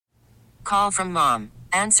call from mom.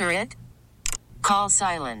 Answer it. Call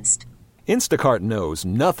silenced. Instacart knows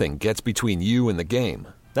nothing gets between you and the game.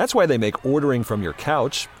 That's why they make ordering from your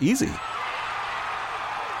couch easy.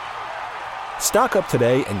 Stock up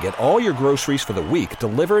today and get all your groceries for the week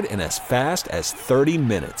delivered in as fast as 30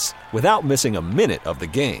 minutes without missing a minute of the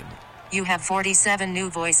game. You have 47 new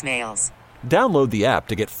voicemails. Download the app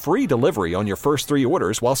to get free delivery on your first 3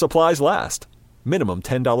 orders while supplies last. Minimum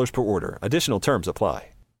 $10 per order. Additional terms apply.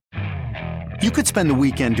 You could spend the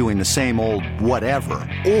weekend doing the same old whatever,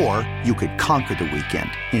 or you could conquer the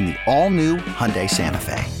weekend in the all-new Hyundai Santa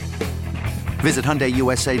Fe. Visit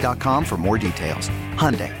HyundaiUSA.com for more details.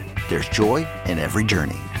 Hyundai, there's joy in every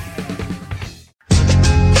journey.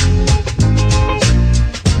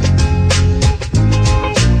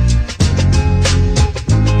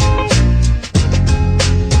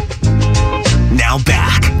 Now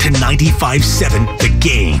back to 95.7 The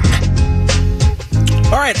Game.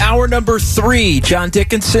 All right, hour number 3, John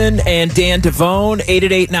Dickinson and Dan Devone,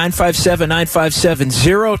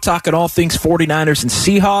 888-957-9570, talking all things 49ers and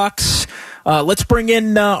Seahawks. Let's bring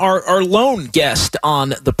in our lone guest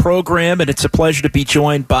on the program, and it's a pleasure to be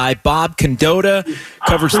joined by Bob Condotta,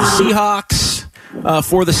 covers the Seahawks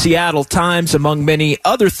for the Seattle Times, among many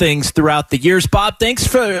other things throughout the years. Bob, thanks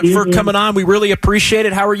for coming on. We really appreciate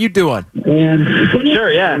it. How are you doing?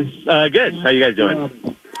 Sure, yeah. Good. How you guys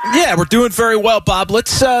doing? Yeah, we're doing very well, Bob.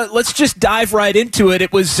 Let's just dive right into it.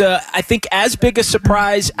 It was, I think, as big a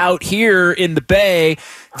surprise out here in the Bay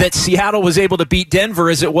that Seattle was able to beat Denver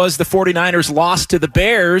as it was the 49ers lost to the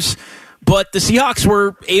Bears. But the Seahawks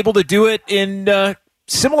were able to do it in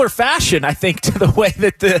similar fashion, I think, to the way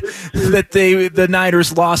that the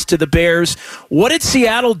Niners lost to the Bears. What did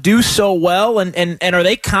Seattle do so well, and are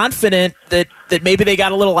they confident that maybe they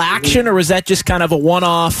got a little action, or was that just kind of a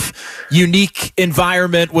one-off, unique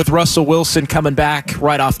environment with Russell Wilson coming back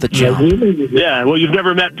right off the jump? Yeah, well, you've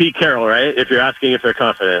never met Pete Carroll, right, if you're asking if they're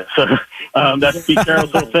confident. So that's Pete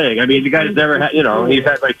Carroll's whole thing. I mean, the guy's never had, he's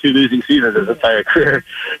had like 2 losing seasons his entire career.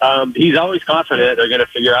 He's always confident they're going to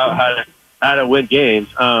figure out how to win games.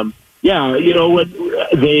 Yeah, you know what?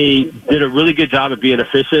 They did a really good job of being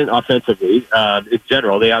efficient offensively. In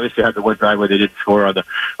general, they obviously had the one drive where they didn't score on the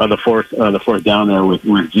fourth down there with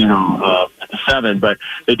Geno at the 7, but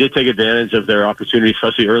they did take advantage of their opportunity,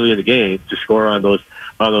 especially early in the game, to score on those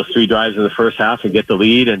 3 drives in the first half and get the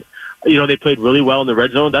lead. And they played really well in the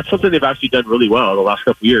red zone. That's something they've actually done really well the last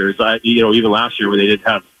couple of years. Even last year when they didn't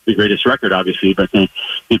have the greatest record, obviously, but they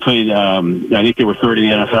played, I think they were third in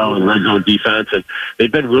the NFL in red zone defense, and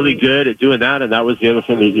they've been really good at doing that, and that was the other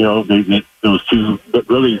thing that, those 2, but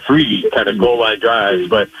really 3 kind of goal line drives,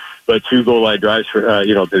 but 2 goal line drives for,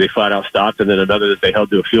 that they flat out stopped, and then another that they held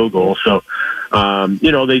to a field goal. So,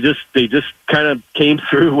 they just kind of came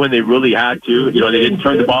through when they really had to. They didn't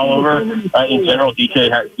turn the ball over. In general,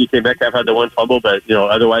 DK Metcalf had the 1 fumble, but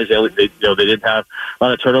otherwise they didn't have a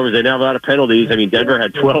lot of turnovers. They didn't have a lot of penalties. I mean, Denver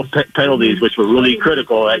had 12 penalties, which were really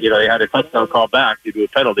critical. They had a touchdown call back due to a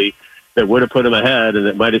penalty that would have put them ahead, and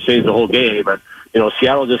it might have changed the whole game. But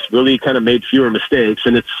Seattle just really kind of made fewer mistakes,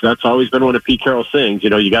 and that's always been one of Pete Carroll's things.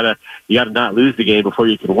 You gotta not lose the game before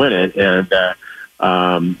you can win it, and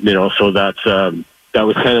so that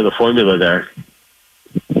was kind of the formula there.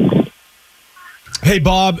 Hey,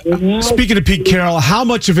 Bob, speaking of Pete Carroll, how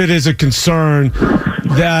much of it is a concern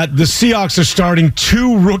that the Seahawks are starting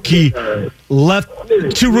 2 rookie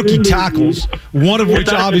tackles, one of which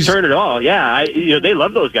obviously... It's not a concern at all, yeah. They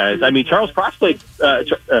love those guys. I mean, Charles Cross played...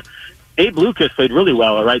 Abe Lucas played really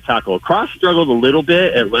well at right tackle. Cross struggled a little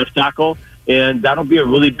bit at left tackle, and that'll be a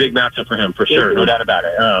really big matchup for him, for sure, no doubt about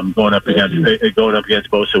it, going up against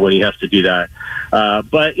Bosa when he has to do that.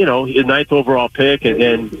 But, his 9th overall pick,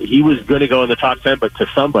 and he was going to go in the top 10, but to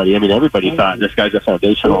somebody, I mean, everybody thought this guy's a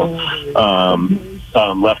foundational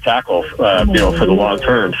left tackle, for the long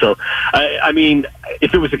term. So, I mean,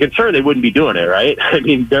 if it was a concern, they wouldn't be doing it, right? I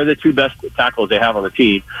mean, they're the 2 best tackles they have on the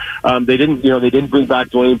team. They didn't bring back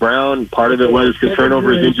Dwayne Brown. Part of it was concern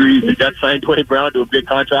over his injuries. The Jets signed Dwayne Brown to a big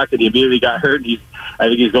contract, and he immediately got hurt. I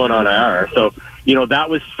think he's going on IR. So, that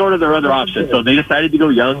was sort of their other option. So they decided to go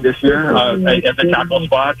young this year at the tackle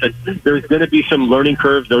spots. And there's going to be some learning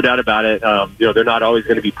curves, no doubt about it. They're not always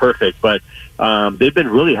going to be perfect, but they've been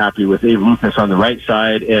really happy with Abe Lucas on the right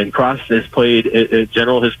side, and Cross has played, in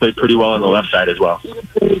general, has played pretty well on the left side as well.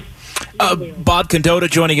 Bob Condotta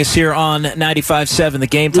joining us here on 95.7 The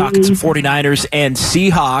Game, talking some 49ers and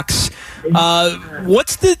Seahawks.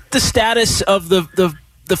 What's the status of the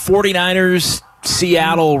 49ers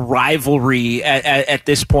Seattle rivalry at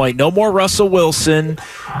this point? No more Russell Wilson.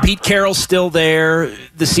 Pete Carroll's still there.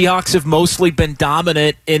 The Seahawks have mostly been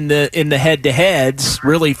dominant in the head-to-heads,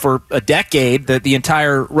 really for a decade, the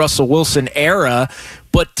entire Russell Wilson era.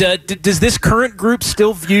 But does this current group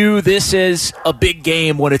still view this as a big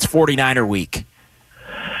game when it's 49er week?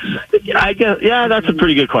 I guess, yeah, that's a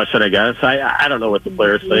pretty good question, I guess. I don't know what the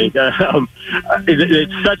players think.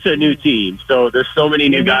 It's such a new team, so there's so many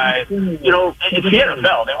new guys. It's the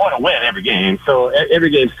NFL. They want to win every game, so every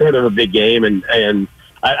game's sort of a big game, and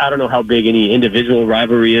I don't know how big any individual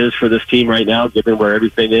rivalry is for this team right now, given where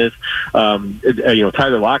everything is.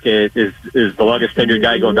 Tyler Lockett is the longest tenured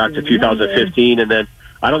guy going back to 2015, and then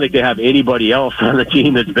I don't think they have anybody else on the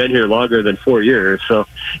team that's been here longer than 4 years. So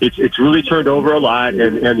it's really turned over a lot,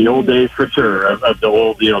 and the old days for sure of the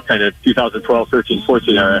old, kind of 2012, 13,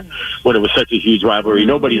 14 era when it was such a huge rivalry.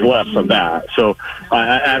 Nobody's left from that. So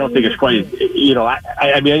I don't think it's quite,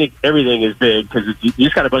 I think everything is big because you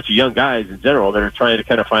just got a bunch of young guys in general that are trying to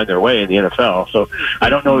kind of find their way in the NFL. So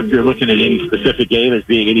I don't know if you're looking at any specific game as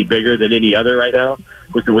being any bigger than any other right now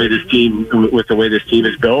with the way this team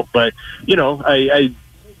is built. But,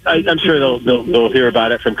 I'm sure they'll hear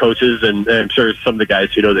about it from coaches, and I'm sure some of the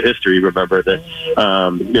guys who know the history remember that.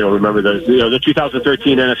 Remember the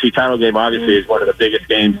 2013 NFC title game. Obviously, is one of the biggest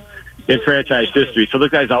games in franchise history. So the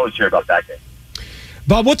guys always hear about that game.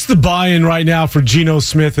 Bob, what's the buy-in right now for Geno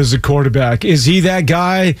Smith as a quarterback? Is he that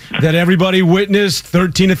guy that everybody witnessed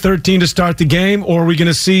 13-13 to start the game, or are we going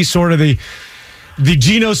to see sort of the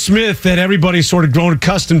Geno Smith that everybody's sort of grown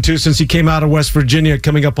accustomed to since he came out of West Virginia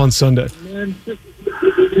coming up on Sunday?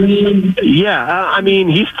 Yeah,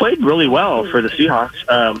 he's played really well for the Seahawks.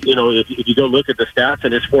 If you go look at the stats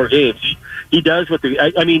in his 4 games, he does what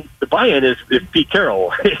the buy-in is if Pete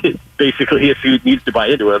Carroll, basically, if he needs to buy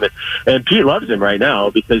into him. And Pete loves him right now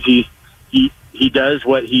because he does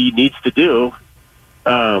what he needs to do.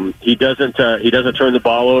 He doesn't turn the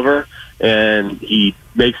ball over, and he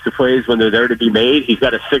makes the plays when they're there to be made. He's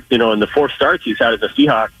got a 6, in the 4 starts he's had as a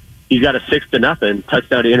Seahawk, he's got a 6-0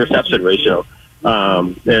 touchdown to interception ratio.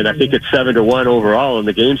 And I think it's 7-1 overall in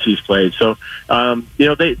the games he's played. So,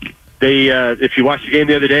 they if you watched the game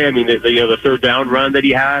the other day, the third down run that he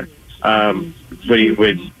had, they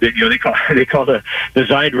call the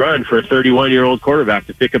designed run for a 31-year-old quarterback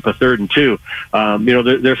to pick up a 3rd and 2.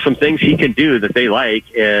 There's some things he can do that they like,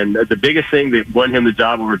 and the biggest thing that won him the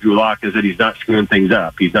job over Drew Lock is that he's not screwing things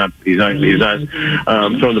up. He's not throwing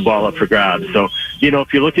the ball up for grabs. So,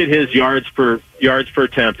 if you look at his yards per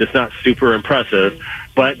attempt, it's not super impressive,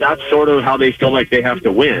 but that's sort of how they feel like they have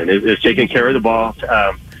to win is taking care of the ball.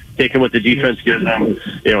 Taking what the defense gives them,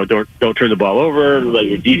 don't turn the ball over, let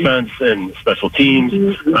your defense and special teams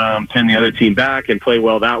pin the other team back and play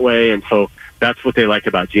well that way. And so that's what they like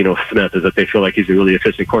about Geno Smith is that they feel like he's a really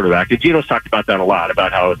efficient quarterback. And Geno's talked about that a lot,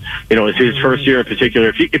 about how, it's his first year in particular.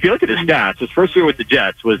 If you look at his stats, his first year with the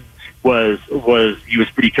Jets was he was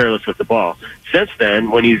pretty careless with the ball. Since then,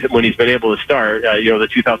 when he's been able to start, the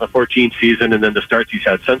 2014 season and then the starts he's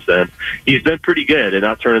had since then, he's been pretty good at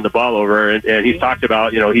not turning the ball over. And he's talked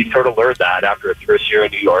about, he's sort of learned that after his first year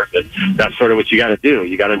in New York, that that's sort of what you got to do.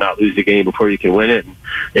 You got to not lose the game before you can win it.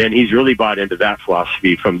 And he's really bought into that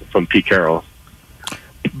philosophy from Pete Carroll.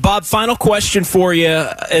 Bob, final question for you.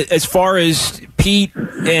 As far as Pete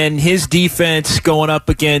and his defense going up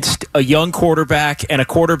against a young quarterback and a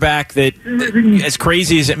quarterback that, as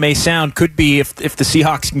crazy as it may sound, could be, if the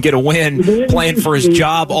Seahawks can get a win, playing for his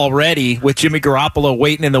job already with Jimmy Garoppolo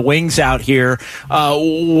waiting in the wings out here.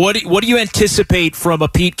 What do you anticipate from a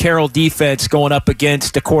Pete Carroll defense going up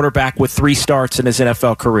against a quarterback with 3 starts in his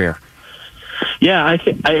NFL career? Yeah, I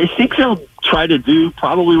think they'll try to do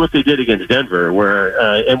probably what they did against Denver,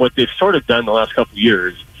 where and what they've sort of done the last couple of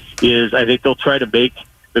years is I think they'll try to make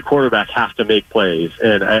the quarterback have to make plays.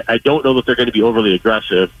 And I don't know that they're going to be overly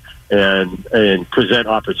aggressive and present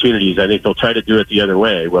opportunities. I think they'll try to do it the other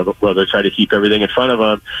way, where they'll try to keep everything in front of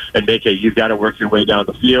them and make it, you've got to work your way down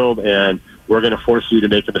the field, and we're going to force you to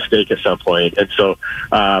make a mistake at some point. And so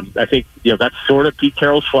I think, that's sort of Pete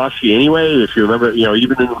Carroll's philosophy anyway. If you remember,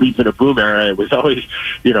 even in the Legion of Boom era, it was always,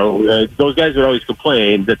 those guys would always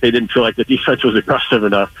complain that they didn't feel like the defense was aggressive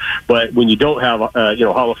enough. But when you don't have,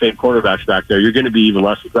 Hall of Fame quarterbacks back there, you're going to be even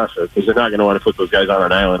less aggressive because they're not going to want to put those guys on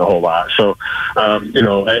an island a whole lot. So, I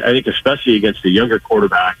think especially against a younger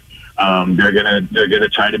quarterback, they're gonna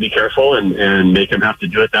try to be careful and make him have to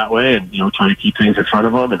do it that way, and try to keep things in front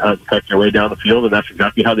of him and cut their way down the field. And that's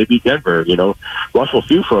exactly how they beat Denver. Russell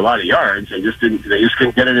threw for a lot of yards. They just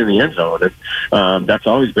couldn't get it in the end zone. And that's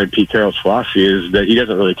always been Pete Carroll's philosophy, is that he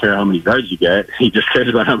doesn't really care how many yards you get. He just cares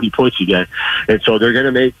about how many points you get. And so they're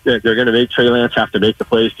gonna make Trey Lance have to make the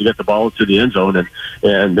plays to get the ball into the end zone,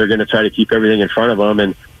 and they're gonna try to keep everything in front of him.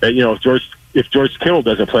 And if George Kittle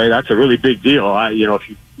doesn't play, that's a really big deal. He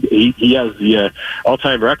has the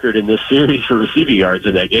all-time record in this series for receiving yards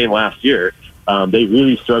in that game last year. They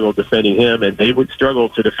really struggled defending him, and they would struggle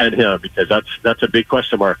to defend him because that's a big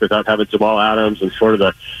question mark without having Jamal Adams and sort of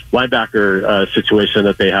the linebacker situation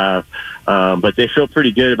that they have. But they feel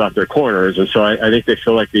pretty good about their corners, and so I think they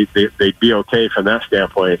feel like they'd be okay from that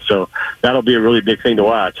standpoint. So that'll be a really big thing to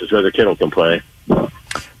watch, is whether Kittle can play.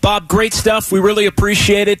 Bob, great stuff. We really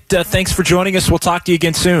appreciate it. Thanks for joining us. We'll talk to you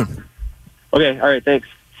again soon. Okay. All right. Thanks.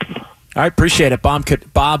 All right, appreciate it. Bob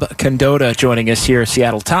Condotta joining us here at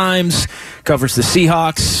Seattle Times, covers the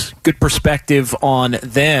Seahawks. Good perspective on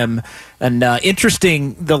them. And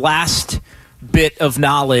interesting, the last bit of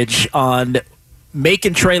knowledge on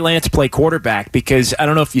making Trey Lance play quarterback, because I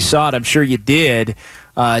don't know if you saw it, I'm sure you did.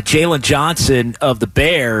 Jalen Johnson of the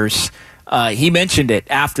Bears, he mentioned it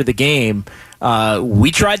after the game.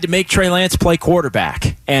 We tried to make Trey Lance play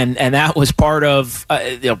quarterback, and that was part of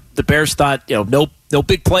the Bears thought no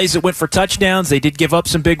big plays that went for touchdowns. They did give up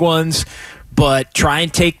some big ones, but try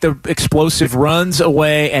and take the explosive runs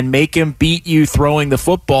away and make him beat you throwing the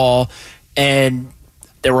football. And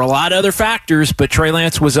there were a lot of other factors, but Trey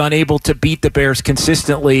Lance was unable to beat the Bears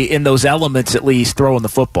consistently in those elements, at least, throwing the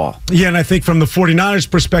football. Yeah, and I think from the 49ers'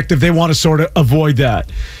 perspective, they want to sort of avoid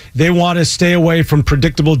that. They want to stay away from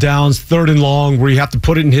predictable downs, 3rd and long, where you have to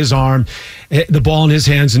put it in his arm, the ball in his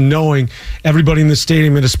hands, and knowing everybody in the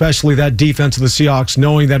stadium, and especially that defense of the Seahawks,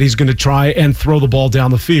 knowing that he's going to try and throw the ball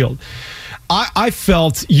down the field. I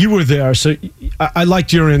felt, you were there, so I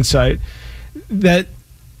liked your insight, that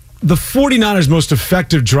the 49ers' most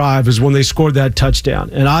effective drive is when they scored that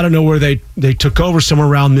touchdown. And I don't know where they took over, somewhere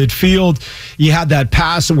around midfield. You had that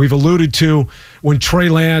pass that we've alluded to when Trey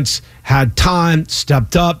Lance had time,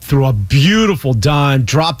 stepped up, threw a beautiful dime,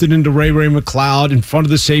 dropped it into Ray McCloud in front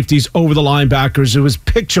of the safeties, over the linebackers. It was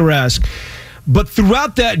picturesque. But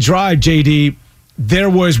throughout that drive, JD,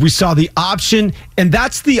 we saw the option, and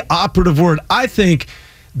that's the operative word. I think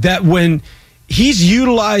that when he's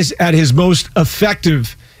utilized at his most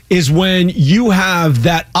effective is when you have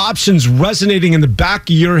that options resonating in the back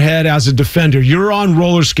of your head as a defender. You're on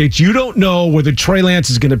roller skates. You don't know whether Trey Lance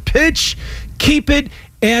is going to pitch, keep it,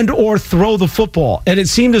 and or throw the football. And it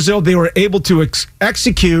seemed as though they were able to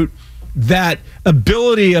execute that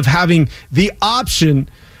ability of having the option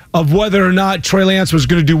of whether or not Trey Lance was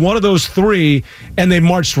going to do one of those three, and they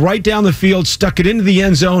marched right down the field, stuck it into the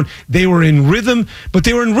end zone. They were in rhythm, but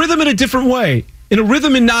they were in rhythm in a different way. In a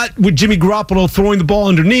rhythm, and not with Jimmy Garoppolo throwing the ball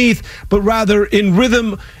underneath, but rather in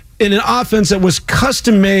rhythm in an offense that was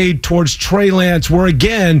custom-made towards Trey Lance, where,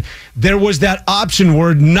 again, there was that option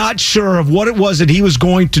word, not sure of what it was that he was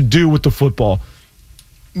going to do with the football.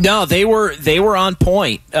 No, they were on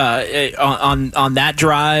point on that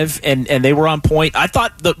drive, and they were on point. I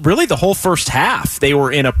thought really the whole first half they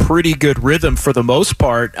were in a pretty good rhythm for the most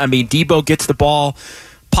part. I mean, Debo gets the ball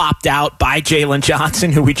popped out by Jalen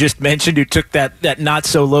Johnson, who we just mentioned, who took that not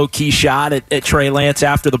so low key shot at Trey Lance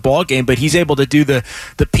after the ball game, but he's able to do the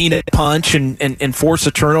peanut punch and force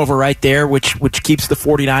a turnover right there, which keeps the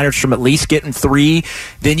 49ers from at least getting 3.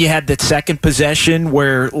 Then you had that second possession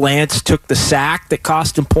where Lance took the sack that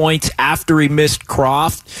cost him points after he missed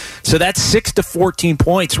Croft. So that's 6 to 14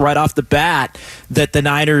 points right off the bat that the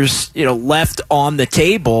Niners left on the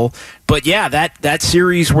table. But yeah, that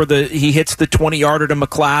series where he hits the 20-yarder to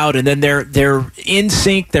McCloud, and then they're in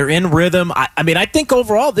sync, they're in rhythm. I mean, I think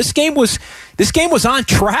overall this game was on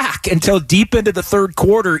track until deep into the third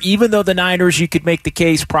quarter. Even though the Niners, you could make the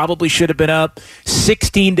case, probably should have been up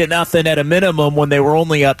 16-0 at a minimum when they were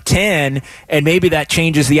only up 10, and maybe that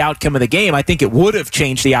changes the outcome of the game. I think it would have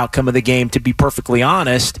changed the outcome of the game, to be perfectly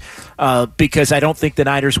honest, because I don't think the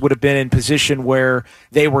Niners would have been in position where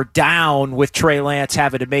they were down with Trey Lance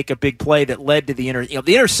having to make a big play that led to the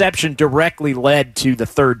interception directly led to the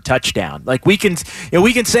third touchdown. Like we can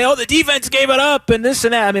say, oh, the defense gave it up and this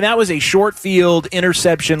and that. I mean, that was a short field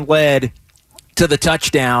interception led to the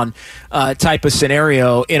touchdown type of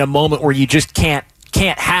scenario in a moment where you just can't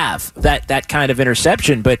have that kind of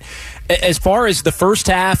interception. But as far as the first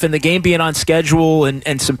half and the game being on schedule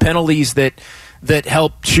and some penalties that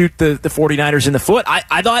helped shoot the 49ers in the foot,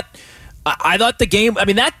 I thought I thought the game, I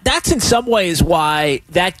mean, that's in some ways why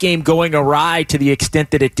that game going awry to the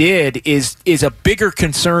extent that it did is a bigger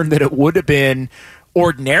concern than it would have been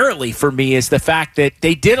ordinarily for me, is the fact that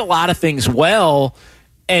they did a lot of things well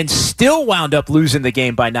and still wound up losing the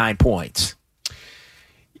game by 9 points.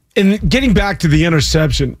 And getting back to the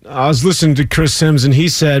interception, I was listening to Chris Sims, and he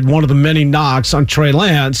said one of the many knocks on Trey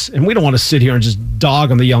Lance, and we don't want to sit here and just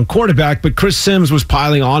dog on the young quarterback, but Chris Sims was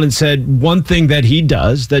piling on and said one thing that he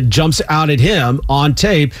does that jumps out at him on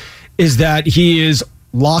tape is that he is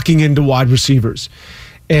locking into wide receivers.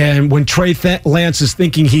 And when Trey Lance is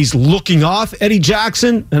thinking he's looking off Eddie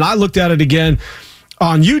Jackson, and I looked at it again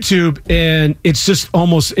on YouTube, and it's just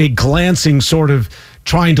almost a glancing sort of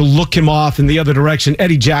trying to look him off in the other direction.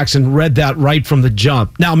 Eddie Jackson read that right from the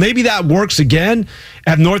jump. Now, maybe that works again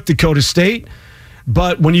at North Dakota State,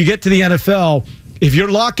 but when you get to the NFL, if you're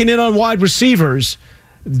locking in on wide receivers,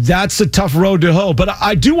 that's a tough road to hoe. But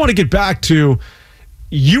I do want to get back to,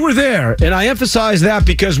 you were there, and I emphasize that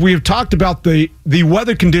because we have talked about the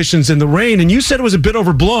weather conditions and the rain, and you said it was a bit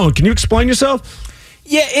overblown. Can you explain yourself?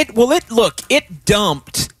 Yeah, it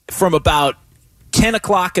dumped from about 10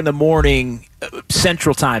 o'clock in the morning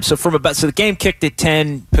Central Time. So the game kicked at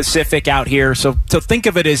 10 Pacific out here. So think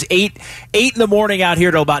of it as 8 in the morning out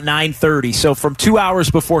here till about 9:30. So from 2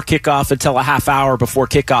 hours before kickoff until a half hour before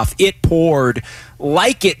kickoff, it poured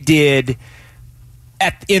like it did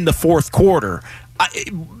in the fourth quarter.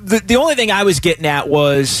 The only thing I was getting at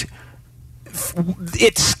was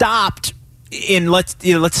it stopped in let's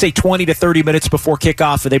say 20 to 30 minutes before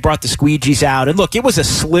kickoff, and they brought the squeegees out. And look, it was a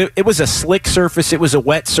slick surface, it was a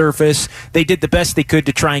wet surface. They did the best they could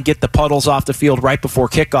to try and get the puddles off the field right before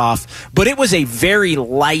kickoff, but it was a very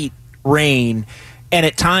light rain, and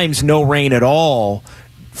at times no rain at all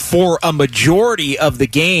for a majority of the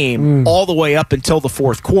game, all the way up until the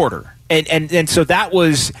fourth quarter. And so that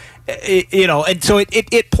was, and so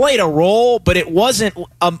it played a role, but it wasn't.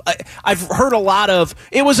 I've heard a lot of,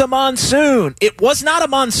 it was a monsoon. It was not a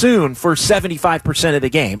monsoon for 75% of the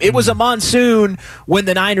game. It was a monsoon when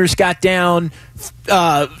the Niners got down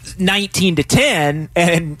 19-10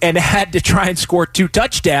 and had to try and score 2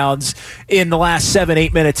 touchdowns in the last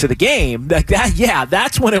 7-8 minutes of the game.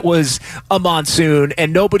 That's when it was a monsoon,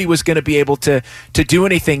 and nobody was going to be able to do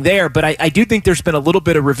anything there. But I do think there's been a little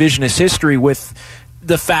bit of revisionist history with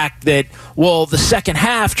the fact that, well, the second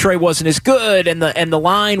half Trey wasn't as good, and the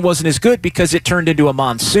line wasn't as good because it turned into a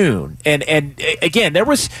monsoon. And again,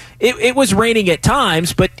 it was raining at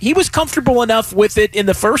times, but he was comfortable enough with it in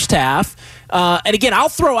the first half. And again, I'll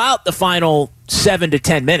throw out the final 7 to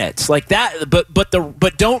 10 minutes like that,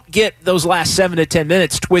 but don't get those last 7 to 10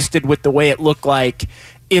 minutes twisted with the way it looked like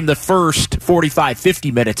in the first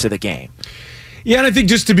 45-50 minutes of the game. Yeah, and I think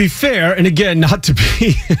just to be fair, and again, not to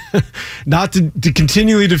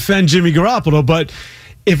continually defend Jimmy Garoppolo, but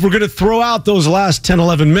if we're going to throw out those last 10,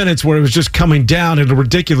 11 minutes where it was just coming down at a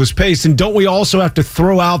ridiculous pace, then don't we also have to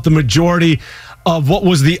throw out the majority of what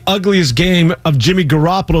was the ugliest game of Jimmy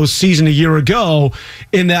Garoppolo's season a year ago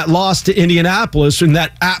in that loss to Indianapolis in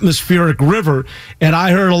that atmospheric river? And I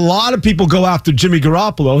heard a lot of people go after Jimmy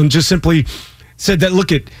Garoppolo and just simply said that,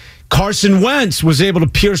 look at Carson Wentz was able to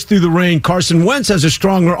pierce through the rain. Carson Wentz has a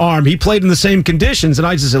stronger arm. He played in the same conditions. And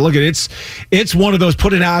I just said, look, it's one of those,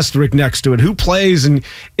 put an asterisk next to it. Who plays in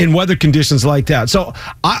weather conditions like that? So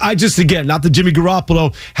I just, again, not that Jimmy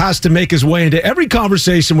Garoppolo has to make his way into every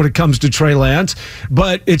conversation when it comes to Trey Lance,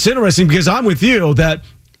 but it's interesting because I'm with you that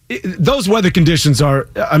those weather conditions are,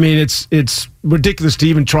 I mean, it's ridiculous to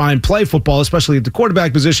even try and play football, especially at the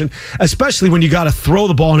quarterback position, especially when you got to throw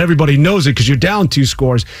the ball and everybody knows it because you're down 2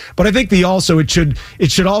 scores. But I think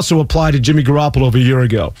it should also apply to Jimmy Garoppolo of a year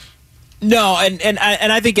ago. No, and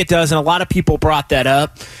I think it does, and a lot of people brought that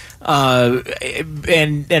up.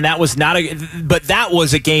 And that was but that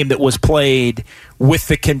was a game that was played with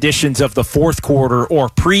the conditions of the fourth quarter or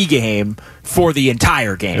pregame for the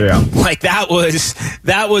entire game. Yeah. Like that was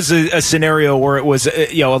a scenario where it was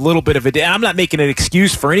a little bit of a. I'm not making an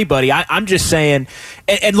excuse for anybody. I'm just saying.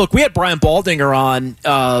 And look, we had Brian Baldinger on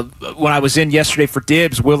when I was in yesterday for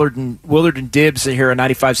Dibs, Willard and Dibs here at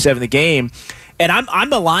 95.7 The Game, and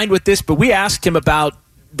I'm aligned with this. But we asked him about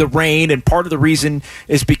the rain, and part of the reason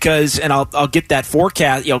is because, and I'll get that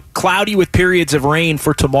forecast, cloudy with periods of rain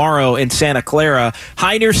for tomorrow in Santa Clara,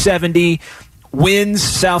 high near 70, winds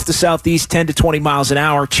south to southeast 10 to 20 miles an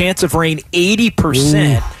hour, chance of rain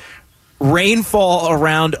 80%, rainfall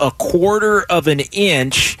around 1/4 of an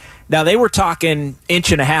inch. Now, they were talking 1.5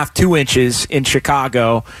 inches, 2 inches in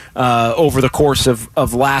Chicago over the course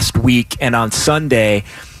of last week and on Sunday.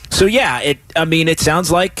 So yeah, it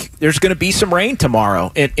sounds like there's going to be some rain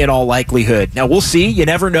tomorrow in all likelihood. Now we'll see. You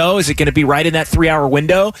never know. Is it going to be right in that 3-hour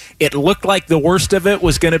window? It looked like the worst of it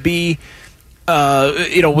was going to be,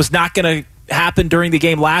 was not going to happen during the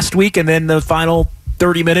game last week, and then the final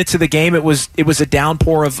 30 minutes of the game, it was a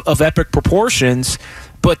downpour of epic proportions.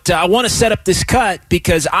 But I want to set up this cut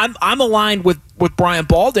because I'm aligned with Brian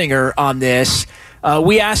Baldinger on this.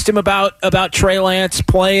 We asked him about Trey Lance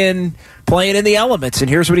playing in the elements, and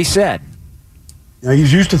here's what he said.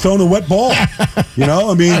 He's used to throwing a wet ball.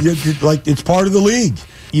 It's part of the league.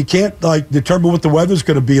 You can't determine what the weather's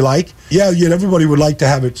going to be like. Yeah, everybody would like to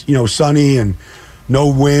have it, sunny and no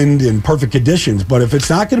wind and perfect conditions. But if it's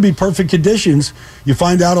not going to be perfect conditions, you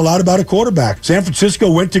find out a lot about a quarterback. San Francisco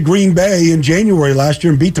went to Green Bay in January last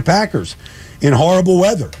year and beat the Packers in horrible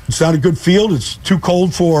weather. It's not a good field. It's too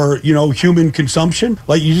cold for, human consumption.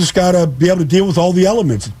 You just got to be able to deal with all the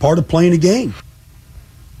elements. It's part of playing a game.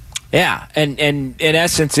 Yeah, and in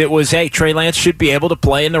essence, it was, hey, Trey Lance should be able to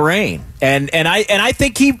play in the rain, and I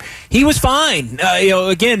think he was fine.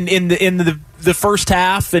 Again, in the first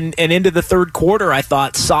half and into the third quarter, I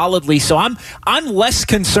thought solidly. So I'm less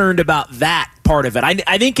concerned about that part of it.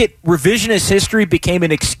 I think revisionist history became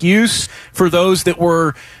an excuse for those that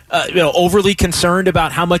were overly concerned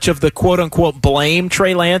about how much of the quote unquote blame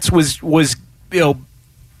Trey Lance was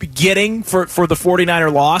getting for the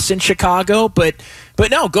 49er loss in Chicago, but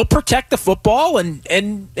no, go protect the football and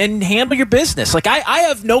handle your business. I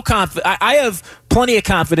have no I have plenty of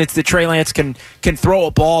confidence that Trey Lance can throw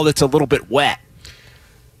a ball that's a little bit wet.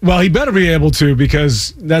 Well, he better be able to,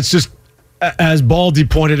 because that's just, as Baldy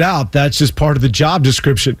pointed out, that's just part of the job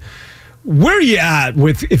description. Where are you at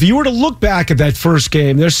with, if you were to look back at that first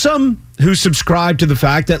game, there's some who subscribe to the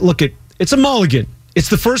fact that, it's a mulligan. It's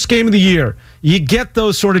the first game of the year. You get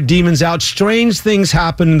those sort of demons out. Strange things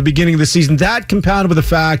happen in the beginning of the season. That compounded with the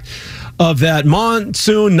fact of that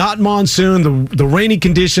monsoon, not monsoon, the rainy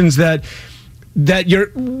conditions that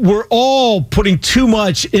we're all putting too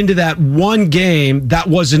much into that one game that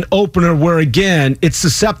was an opener where, again, it's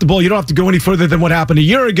susceptible. You don't have to go any further than what happened a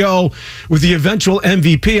year ago with the eventual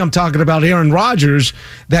MVP. I'm talking about Aaron Rodgers,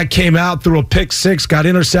 that came out through a pick six, got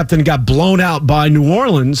intercepted, and got blown out by New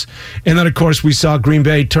Orleans. And then, of course, we saw Green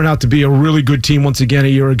Bay turn out to be a really good team once again a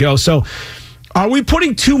year ago. So are we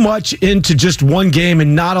putting too much into just one game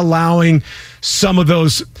and not allowing some of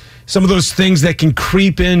those things that can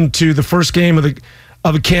creep into the first game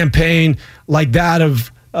of a campaign, like that of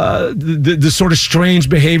the sort of strange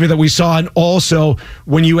behavior that we saw, and also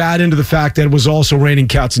when you add into the fact that it was also raining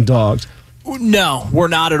cats and dogs? No, we're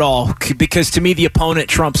not at all, because to me the opponent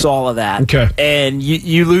trumps all of that. Okay. And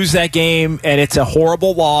you lose that game, and it's a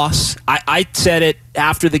horrible loss. I said it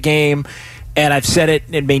after the game, and I've said it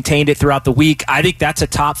and maintained it throughout the week. I think that's a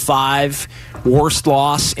top 5 worst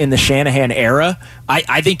loss in the Shanahan era.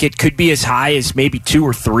 I think it could be as high as maybe 2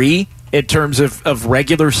 or 3 in terms of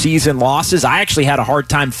regular season losses. I actually had a hard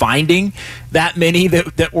time finding that many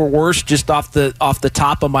that were worse just off the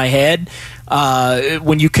top of my head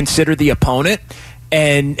when you consider the opponent.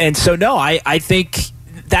 And so no, I think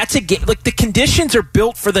that's a game. The conditions are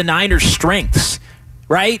built for the Niners' strengths.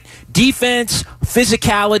 Right? Defense,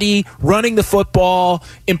 physicality, running the football,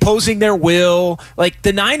 imposing their will.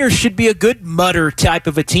 The Niners should be a good mutter type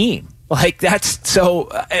of a team. That's so,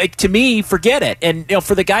 to me, forget it. And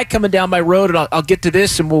for the guy coming down my road, and I'll get to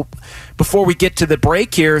this, and before we get to the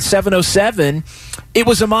break here, 7:07, it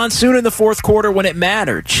was a monsoon in the fourth quarter when it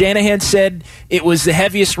mattered. Shanahan said it was the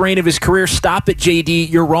heaviest rain of his career. Stop it,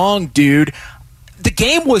 JD. You're wrong, dude. The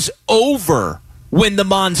game was over when the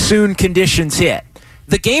monsoon conditions hit.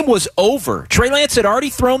 The game was over. Trey Lance had already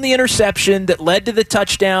thrown the interception that led to the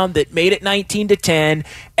touchdown that made it 19-10.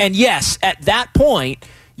 And yes, at that point,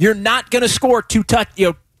 you're not going to score two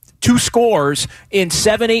scores in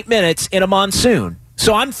 7-8 minutes in a monsoon.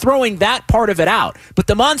 So I'm throwing that part of it out. But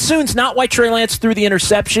the monsoon's not why Trey Lance threw the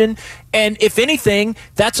interception. And if anything,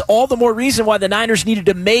 that's all the more reason why the Niners needed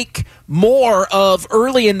to make more of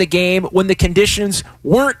early in the game when the conditions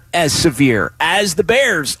weren't as severe, as the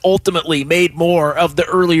Bears ultimately made more of the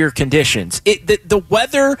earlier conditions. The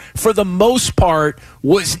weather, for the most part,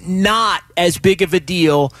 was not as big of a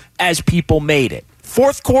deal as people made it.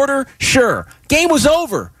 Fourth quarter, sure. Game was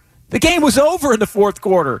over. The game was over in the fourth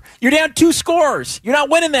quarter. You're down 2 scores. You're not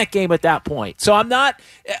winning that game at that point. So I'm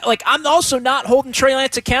also not holding Trey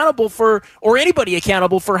Lance accountable or anybody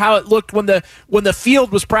accountable for how it looked when the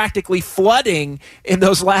field was practically flooding in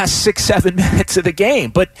those last 6-7 minutes of the game.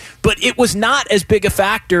 But it was not as big a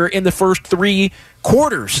factor in the first 3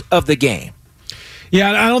 quarters of the game.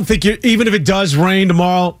 Yeah, I don't think even if it does rain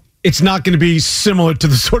tomorrow, it's not going to be similar to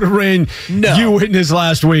the sort of rain you witnessed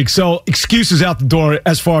last week. So excuses out the door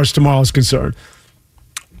as far as tomorrow is concerned.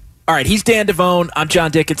 All right, he's Dan Devone. I'm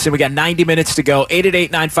John Dickinson. We got 90 minutes to go.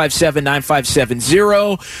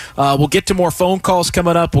 888-957-9570. We'll get to more phone calls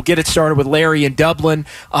coming up. We'll get it started with Larry in Dublin.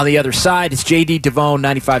 On the other side, it's JD Devone,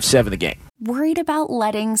 95.7 The Game. Worried about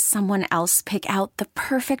letting someone else pick out the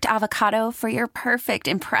perfect avocado for your perfect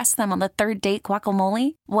impress them on the third date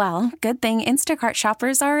guacamole? Well, good thing Instacart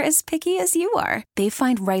shoppers are as picky as you are. They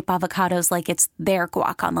find ripe avocados like it's their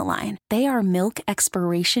guac on the line. They are milk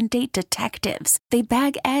expiration date detectives. They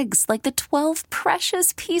bag eggs like the 12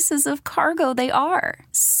 precious pieces of cargo they are.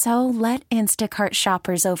 So let Instacart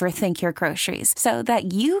shoppers overthink your groceries so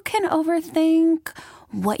that you can overthink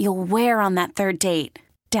what you'll wear on that third date.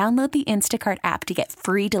 Download the Instacart app to get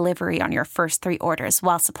free delivery on your first 3 orders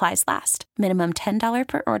while supplies last. Minimum $10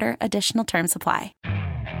 per order. Additional terms apply.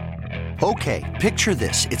 Okay, picture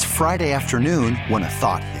this. It's Friday afternoon when a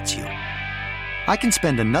thought hits you. I can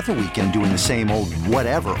spend another weekend doing the same old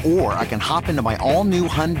whatever, or I can hop into my all-new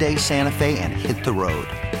Hyundai Santa Fe and hit the road.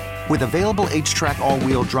 With available H-Track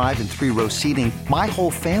all-wheel drive and 3-row seating, my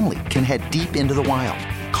whole family can head deep into the wild.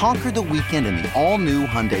 Conquer the weekend in the all-new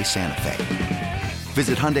Hyundai Santa Fe.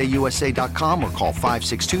 Visit HyundaiUSA.com or call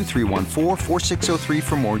 562-314-4603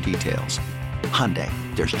 for more details. Hyundai,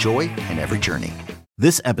 there's joy in every journey.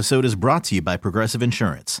 This episode is brought to you by Progressive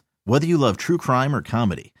Insurance. Whether you love true crime or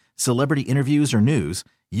comedy, celebrity interviews or news,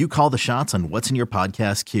 you call the shots on what's in your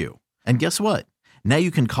podcast queue. And guess what? Now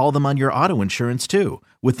you can call them on your auto insurance too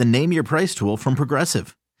with the Name Your Price tool from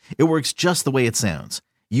Progressive. It works just the way it sounds.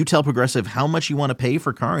 You tell Progressive how much you want to pay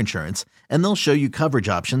for car insurance, and they'll show you coverage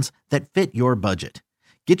options that fit your budget.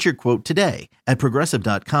 Get your quote today at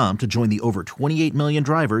Progressive.com to join the over 28 million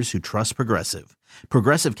drivers who trust Progressive.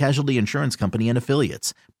 Progressive Casualty Insurance Company and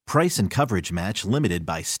Affiliates. Price and coverage match limited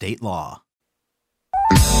by state law.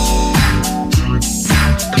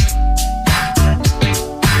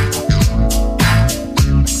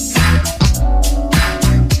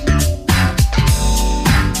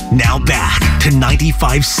 Now back to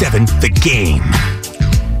 95.7 The Game.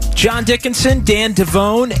 John Dickinson, Dan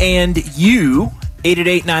Devone, and you.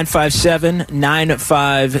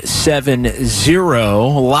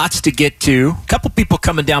 888-957-9570. Lots to get to. A couple people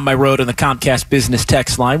coming down my road on the Comcast business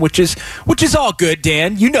text line, which is all good,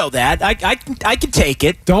 Dan. You know that. I can take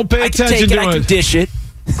it. Don't pay attention to it. I can dish it.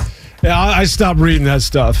 Yeah, I stopped reading that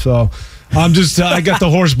stuff, so I'm just I got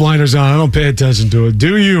the horse blinders on. I don't pay attention to it.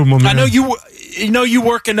 Do you, my man? I know you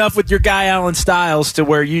work enough with your guy Alan Stiles to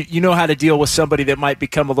where you know how to deal with somebody that might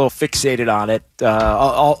become a little fixated on it.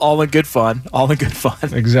 All in good fun. All in good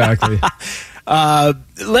fun. Exactly.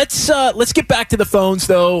 Let's get back to the phones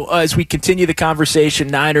though as we continue the conversation.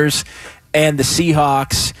 Niners and the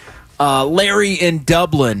Seahawks. Larry in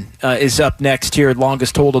Dublin is up next here,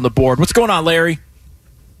 longest hold on the board. What's going on, Larry?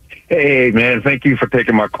 Hey, man, thank you for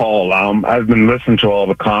taking my call. I've been listening to all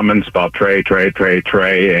the comments about Trey,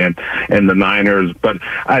 and the Niners, but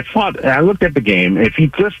I looked at the game. If you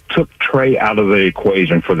just took Trey out of the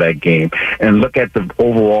equation for that game and look at the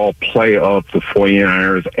overall play of the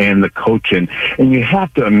 49ers and the coaching, and you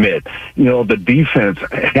have to admit, the defense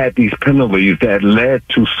had these penalties that led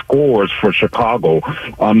to scores for Chicago.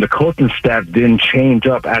 The coaching staff didn't change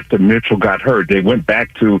up after Mitchell got hurt. They went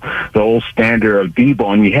back to the old standard of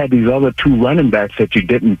Debo, and you had these other 2 running backs that you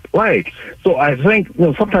didn't play. So I think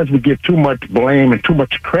sometimes we give too much blame and too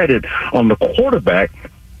much credit on the quarterback,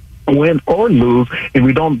 win or lose, and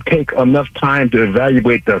we don't take enough time to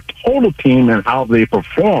evaluate the total team and how they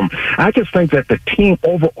perform. I just think that the team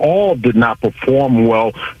overall did not perform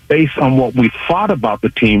well based on what we thought about the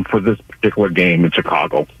team for this particular game in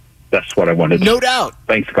Chicago. That's what I wanted to No doubt.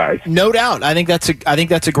 Thanks, guys. No doubt. I think that's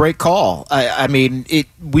a great call. I mean,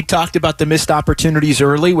 we talked about the missed opportunities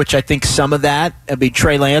early, which I think some of that,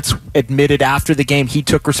 Trey Lance admitted after the game he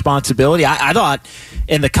took responsibility. I thought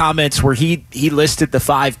in the comments where he listed the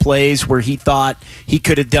 5 plays where he thought he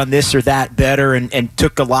could have done this or that better and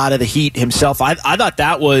took a lot of the heat himself. I thought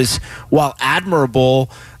that was, while admirable,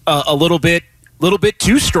 a little bit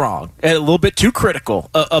too strong and a little bit too critical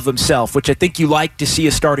of himself, which I think you like to see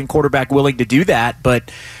a starting quarterback willing to do that.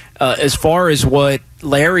 But as far as what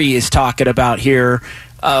Larry is talking about here,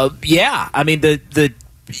 the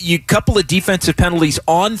couple of defensive penalties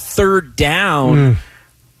on third down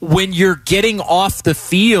when you're getting off the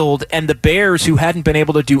field and the Bears, who hadn't been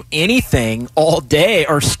able to do anything all day,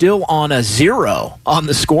 are still on a 0 on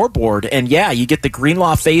the scoreboard. And you get the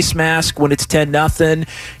Greenlaw face mask when it's 10-0.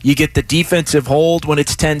 You get the defensive hold when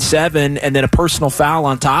it's 10-7, and then a personal foul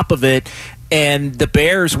on top of it. And the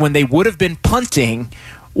Bears, when they would have been punting,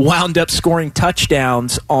 wound up scoring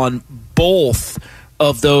touchdowns on both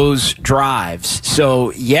of those drives.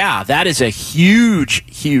 So, yeah, that is a huge,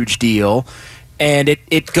 huge deal. And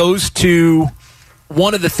it goes to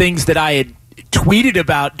one of the things that I had tweeted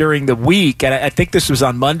about during the week, and I think this was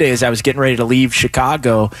on Monday as I was getting ready to leave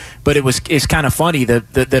Chicago, but it's kind of funny, the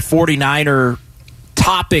 49er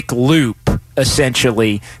topic loop,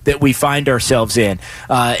 essentially, that we find ourselves in.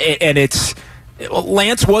 And it's,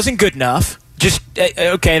 Lance wasn't good enough. Just,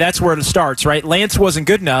 okay, that's where it starts, right? Lance wasn't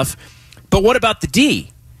good enough, but what about the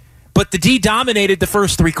D? But the D dominated the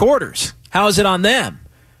first 3 quarters. How is it on them?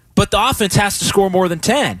 But the offense has to score more than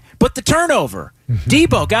 10. But the turnover.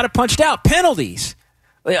 Debo got it punched out. Penalties.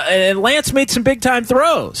 And Lance made some big-time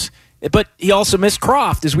throws. But he also missed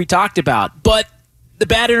Croft, as we talked about. But the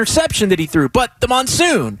bad interception that he threw. But the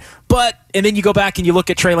monsoon. And then you go back and you look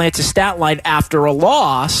at Trey Lance's stat line after a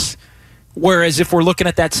loss, whereas if we're looking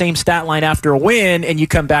at that same stat line after a win, and you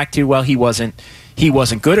come back to, well, he wasn't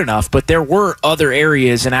good enough. But there were other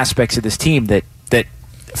areas and aspects of this team that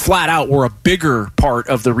flat out were a bigger part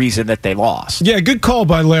of the reason that they lost. Yeah, good call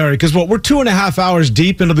by Larry, because we're 2.5 hours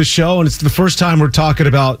deep into the show, and it's the first time we're talking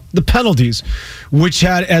about the penalties, which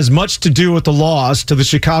had as much to do with the loss to the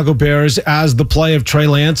Chicago Bears as the play of Trey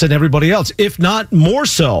Lance and everybody else, if not more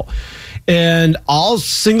so. And I'll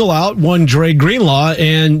single out one Dre Greenlaw,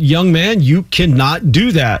 and young man, you cannot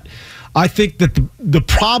do that. I think that the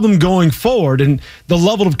problem going forward and the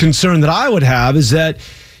level of concern that I would have is that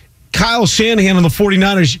Kyle Shanahan and the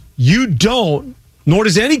 49ers, you don't, nor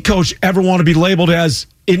does any coach ever want to be labeled as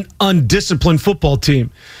an undisciplined football team.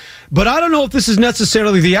 But I don't know if this is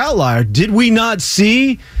necessarily the outlier. Did we not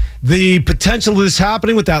see the potential of this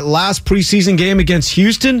happening with that last preseason game against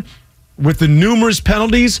Houston with the numerous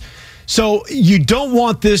penalties? So you don't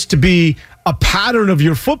want this to be a pattern of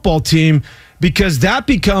your football team, because that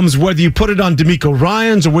becomes, whether you put it on DeMeco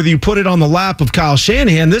Ryans or whether you put it on the lap of Kyle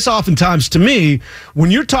Shanahan, this oftentimes, to me,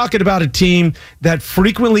 when you're talking about a team that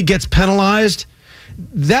frequently gets penalized,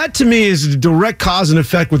 that to me is a direct cause and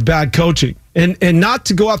effect with bad coaching. And not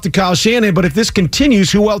to go after Kyle Shanahan, but if this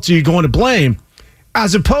continues, who else are you going to blame?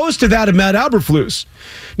 As opposed to that of Matt Eberflus.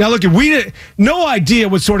 Now, look, we had no idea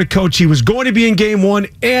what sort of coach he was going to be in game one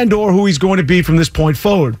and or who he's going to be from this point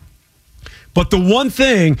forward. But the one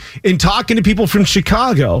thing in talking to people from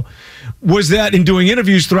Chicago was that in doing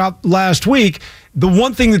interviews throughout last week, the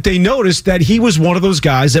one thing that they noticed that he was one of those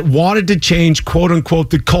guys that wanted to change, quote unquote,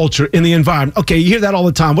 the culture in the environment. Okay, you hear that all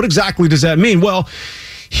the time. What exactly does that mean? Well,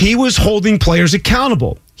 he was holding players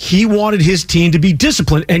accountable. He wanted his team to be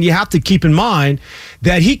disciplined, and you have to keep in mind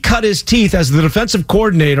that he cut his teeth as the defensive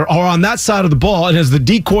coordinator or on that side of the ball and as the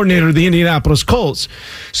D coordinator of the Indianapolis Colts.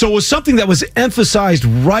 So it was something that was emphasized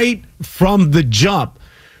right from the jump.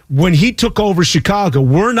 When he took over Chicago,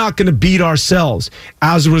 we're not going to beat ourselves.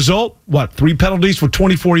 As a result, 3 penalties for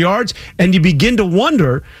 24 yards? And you begin to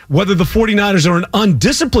wonder whether the 49ers are an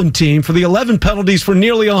undisciplined team for the 11 penalties for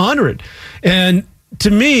nearly 100. And to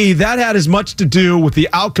me, that had as much to do with the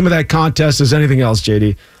outcome of that contest as anything else,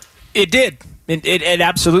 JD. It did. It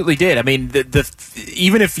absolutely did. I mean,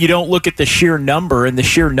 even if you don't look at the sheer number, and the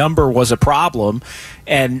sheer number was a problem,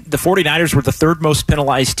 and the 49ers were the 3rd most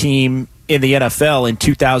penalized team in the NFL in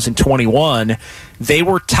 2021, they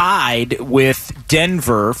were tied with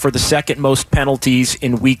Denver for the 2nd most penalties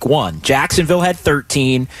in Week 1. Jacksonville had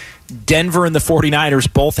 13. Denver and the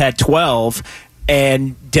 49ers both had 12.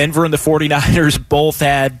 And Denver and the 49ers both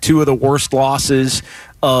had 2 of the worst losses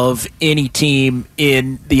of any team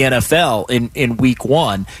in the NFL in Week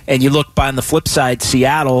 1. And you look on the flip side,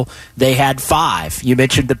 Seattle, they had 5. You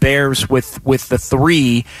mentioned the Bears with the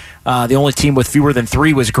 3. The only team with fewer than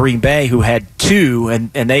 3 was Green Bay, who had 2,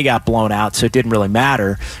 and they got blown out, so it didn't really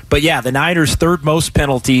matter. But yeah, the Niners' 3rd most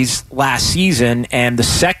penalties last season, and the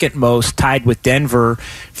 2nd most, tied with Denver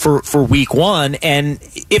for Week 1. And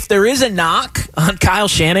if there is a knock on Kyle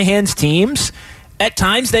Shanahan's teams, at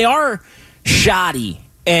times they are shoddy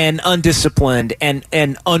and undisciplined and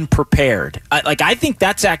unprepared. I think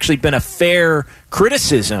that's actually been a fair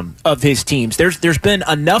criticism of his teams. There's been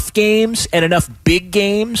enough games and enough big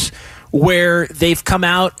games where they've come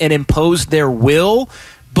out and imposed their will,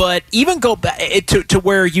 but even go back to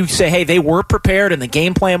where you say, hey, they were prepared and the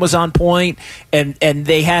game plan was on point, and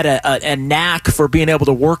they had a knack for being able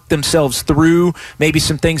to work themselves through maybe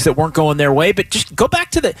some things that weren't going their way. But just go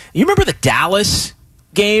back to you remember the Dallas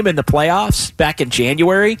game in the playoffs back in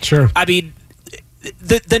January? Sure. I mean,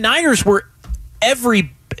 the Niners were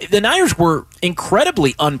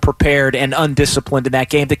incredibly unprepared and undisciplined in that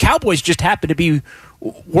game. The Cowboys just happened to be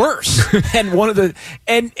worse. And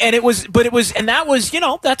that was,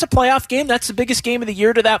 that's a playoff game. That's the biggest game of the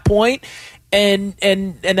year to that point. and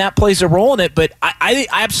that plays a role in it. But I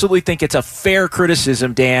absolutely think it's a fair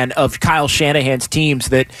criticism, Dan, of Kyle Shanahan's teams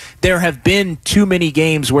that there have been too many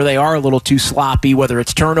games where they are a little too sloppy, whether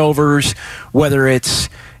it's turnovers, whether it's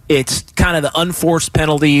kind of the unforced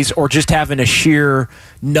penalties, or just having a sheer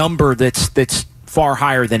number that's far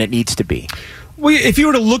higher than it needs to be. Well, if you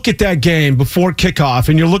were to look at that game before kickoff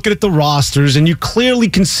and you're looking at the rosters and you clearly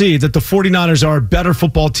can see that the 49ers are a better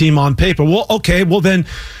football team on paper, well, okay, well then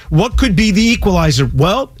what could be the equalizer?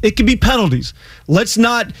 Well, it could be penalties. Let's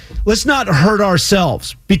not hurt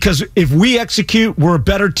ourselves, because if we execute, we're a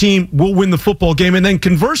better team, we'll win the football game. And then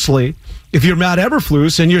conversely, if you're Matt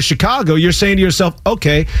Eberflus and you're Chicago, you're saying to yourself,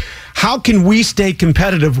 okay, how can we stay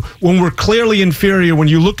competitive when we're clearly inferior when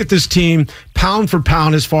you look at this team pound for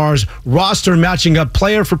pound as far as roster matching up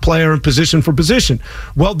player for player and position for position?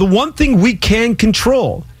 Well, the one thing we can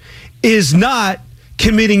control is not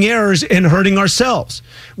committing errors and hurting ourselves.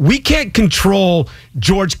 We can't control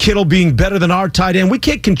George Kittle being better than our tight end. We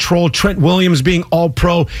can't control Trent Williams being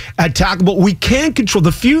all-pro at tackle. But we can control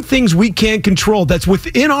the few things we can control that's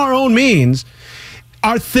within our own means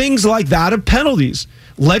are things like that of penalties.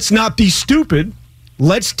 Let's not be stupid.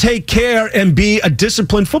 Let's take care and be a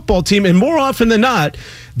disciplined football team. And more often than not,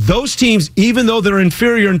 those teams, even though they're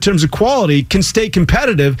inferior in terms of quality, can stay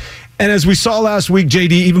competitive. And as we saw last week,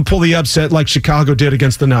 JD, even pull the upset like Chicago did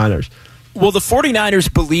against the Niners. Well, the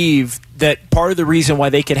 49ers believe that part of the reason why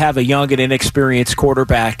they could have a young and inexperienced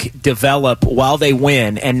quarterback develop while they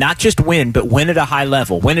win, and not just win, but win at a high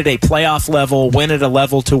level, win at a playoff level, win at a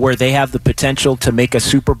level to where they have the potential to make a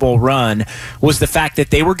Super Bowl run, was the fact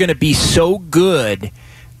that they were going to be so good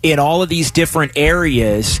in all of these different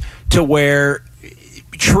areas to where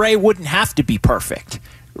Trey wouldn't have to be perfect.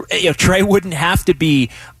 Trey wouldn't have to be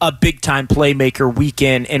a big-time playmaker week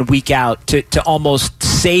in and week out to almost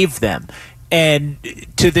save them. And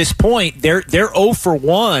to this point, they're 0 for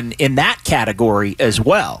 1 in that category as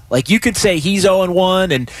well. Like, you could say he's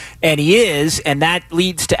 0-1, and he is, and that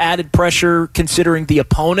leads to added pressure considering the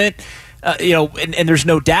opponent. And there's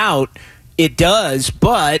no doubt it does.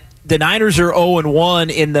 But the Niners are 0-1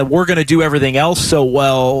 in the we're going to do everything else so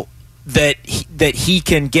well that he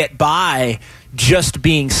can get by just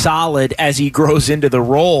being solid as he grows into the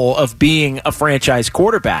role of being a franchise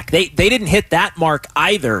quarterback. They didn't hit that mark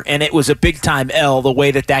either, and it was a big-time L the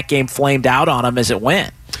way that game flamed out on him as it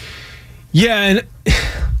went. Yeah, and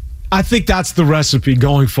I think that's the recipe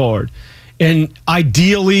going forward. And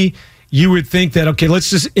ideally, you would think that, okay, let's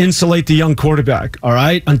just insulate the young quarterback, all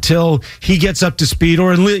right, until he gets up to speed,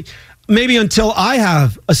 or maybe until I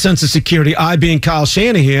have a sense of security, I being Kyle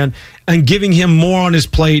Shanahan, and giving him more on his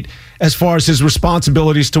plate as far as his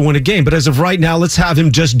responsibilities to win a game. But as of right now, let's have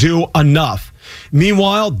him just do enough.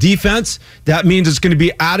 Meanwhile, defense, that means it's going to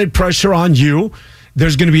be added pressure on you.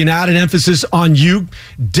 There's going to be an added emphasis on you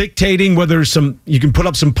dictating whether you can put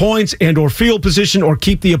up some points and or field position or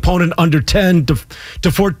keep the opponent under 10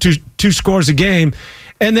 to 2 scores a game.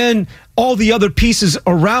 And then all the other pieces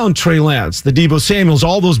around Trey Lance, the Deebo Samuels,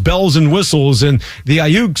 all those bells and whistles, and the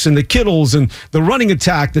Ayuks and the Kittles and the running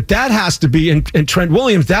attack, that has to be, and Trent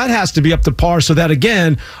Williams, that has to be up to par, so that,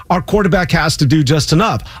 again, our quarterback has to do just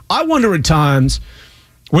enough. I wonder at times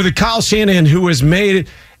whether Kyle Shanahan, who has made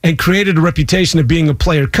and created a reputation of being a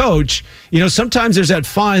player coach, sometimes there's that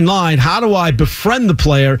fine line. How do I befriend the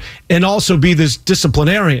player and also be this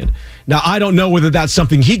disciplinarian? Now, I don't know whether that's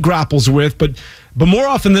something he grapples with, but more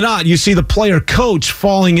often than not, you see the player coach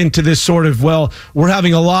falling into this sort of, well, we're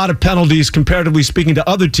having a lot of penalties comparatively speaking to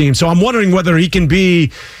other teams. So I'm wondering whether he can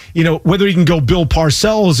be, whether he can go Bill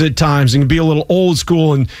Parcells at times and be a little old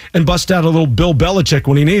school and bust out a little Bill Belichick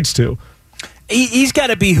when he needs to. He's got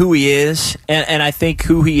to be who he is, and I think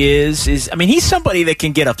who he is, he's somebody that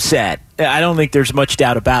can get upset. I don't think there's much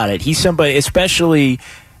doubt about it. He's somebody, especially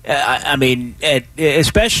at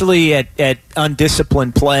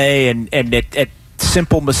undisciplined play and at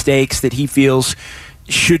simple mistakes that he feels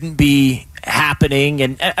shouldn't be happening.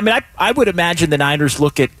 And I would imagine the Niners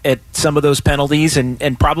look at some of those penalties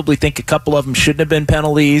and probably think a couple of them shouldn't have been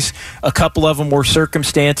penalties. A couple of them were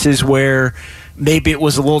circumstances where maybe it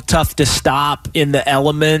was a little tough to stop in the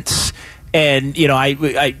elements. And,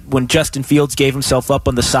 I when Justin Fields gave himself up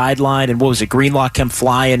on the sideline, and Greenlaw came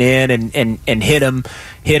flying in and hit him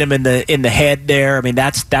in the head there.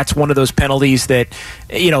 That's one of those penalties that,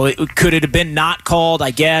 it could have been not called,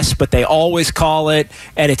 I guess, but they always call it.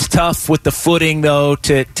 And it's tough with the footing, though,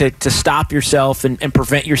 to stop yourself and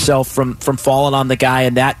prevent yourself from falling on the guy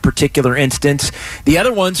in that particular instance. The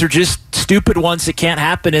other ones are just stupid ones that can't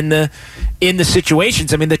happen in the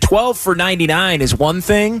situations. The 12 for 99 is one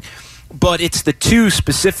thing. but it's the two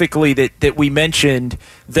specifically that we mentioned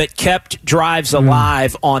that kept drives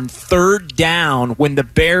alive on third down when the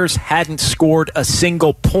Bears hadn't scored a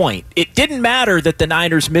single point. It didn't matter that the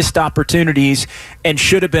Niners missed opportunities and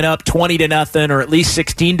should have been up 20-0 or at least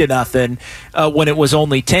 16-0 when it was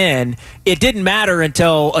only 10. It didn't matter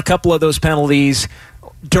until a couple of those penalties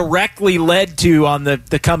directly led to, on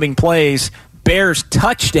the coming plays, Bears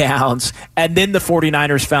touchdowns, and then the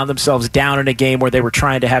 49ers found themselves down in a game where they were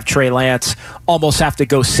trying to have Trey Lance almost have to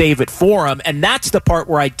go save it for them. And that's the part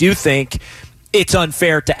where I do think it's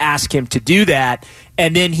unfair to ask him to do that.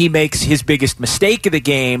 And then he makes his biggest mistake of the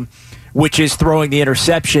game, which is throwing the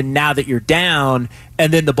interception now that you're down,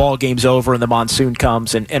 and then the ball game's over and the monsoon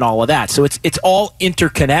comes and all of that. So it's all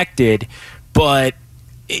interconnected, but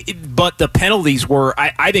the penalties were,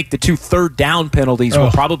 I think the two third down penalties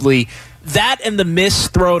were probably, that and the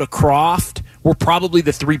missed throw to Croft were probably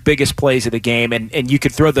the three biggest plays of the game. And you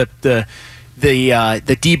could throw the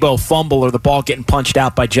Debo fumble or the ball getting punched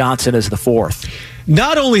out by Johnson as the fourth.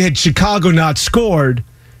 Not only had Chicago not scored,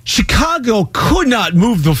 Chicago could not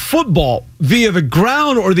move the football via the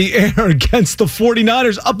ground or the air against the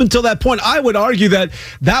 49ers up until that point. I would argue that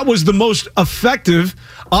was the most effective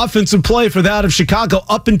offensive play for that of Chicago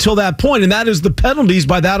up until that point, and that is the penalties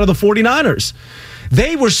by that of the 49ers.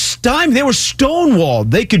 They were stymied. They were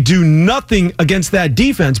stonewalled. They could do nothing against that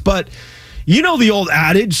defense. But you know the old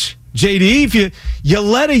adage, JD, if you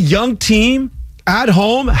let a young team at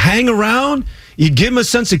home hang around, you give them a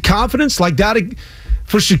sense of confidence like that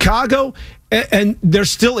for Chicago, and they're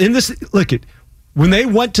still in this. Look, when they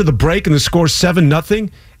went to the break and the score 7-0,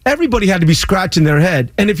 everybody had to be scratching their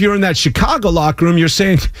head. And if you're in that Chicago locker room, you're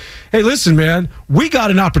saying, hey, listen, man, we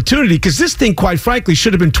got an opportunity because this thing, quite frankly,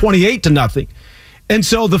 should have been 28-0. And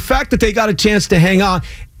so the fact that they got a chance to hang on,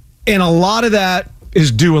 and a lot of that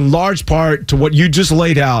is due in large part to what you just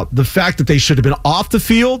laid out, the fact that they should have been off the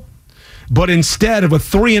field, but instead of a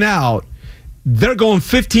 3-and-out, they're going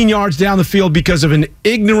 15 yards down the field because of an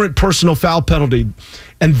ignorant personal foul penalty.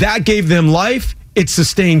 And that gave them life. It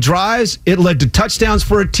sustained drives. It led to touchdowns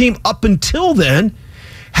for a team up until then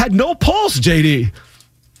had no pulse, JD.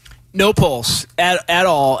 No pulse at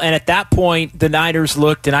all. And at that point, the Niners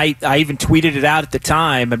looked, and I even tweeted it out at the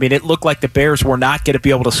time, I mean, it looked like the Bears were not going to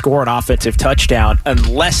be able to score an offensive touchdown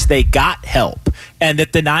unless they got help. And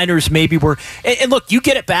that the Niners maybe were, and look, you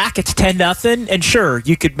get it back, it's 10-0, and sure,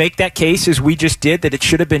 you could make that case, as we just did, that it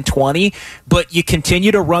should have been 20, but you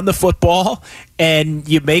continue to run the football, and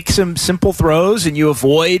you make some simple throws, and you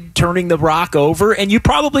avoid turning the rock over, and you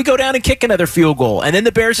probably go down and kick another field goal. And then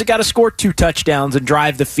the Bears have got to score 2 touchdowns and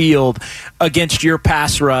drive the field against your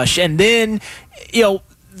pass rush. And then,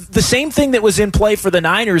 the same thing that was in play for the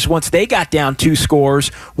Niners once they got down 2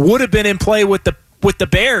 scores would have been in play with the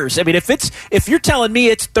Bears. I mean, if you're telling me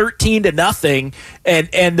it's 13-0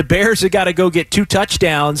 and the Bears have got to go get 2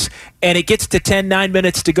 touchdowns and it gets to 9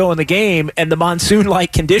 minutes to go in the game and the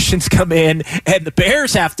monsoon-like conditions come in and the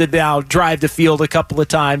Bears have to now drive the field a couple of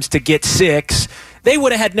times to get 6, they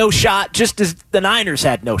would have had no shot, just as the Niners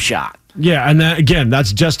had no shot. Yeah, and again,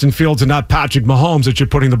 that's Justin Fields and not Patrick Mahomes that you're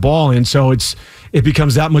putting the ball in, so it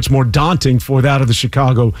becomes that much more daunting for that of the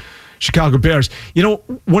Chicago Bears.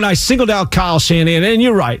 When I singled out Kyle Shanahan, and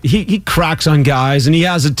you're right, he cracks on guys, and he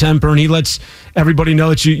has a temper, and he lets everybody know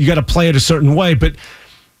that you got to play it a certain way, but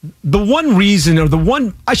the one reason, or the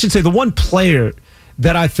one player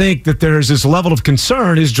that I think that there's this level of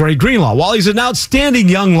concern is Dre Greenlaw. While he's an outstanding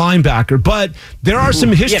young linebacker, but there are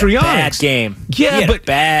some histrionics. Bad game. Yeah, but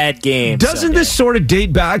bad game. Doesn't this sort of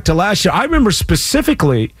date back to last year? I remember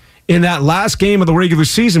specifically in that last game of the regular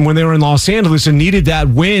season when they were in Los Angeles and needed that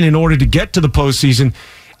win in order to get to the postseason.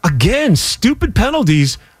 Again, stupid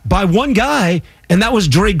penalties by one guy, and that was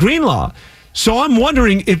Dre Greenlaw. So I'm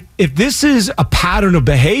wondering if this is a pattern of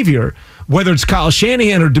behavior, whether it's Kyle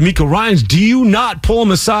Shanahan or DeMeco Ryans, do you not pull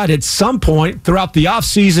them aside at some point throughout the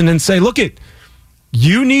offseason and say, look,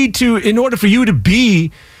 you need to, in order for you to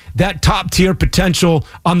be that top-tier potential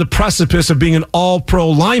on the precipice of being an all-pro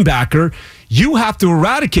linebacker, you have to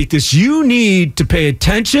eradicate this. You need to pay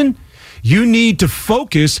attention. You need to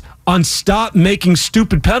focus on stop making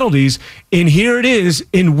stupid penalties. And here it is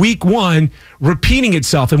in week 1, repeating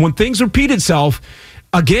itself. And when things repeat itself,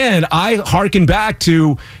 again, I hearken back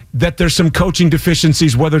to that there's some coaching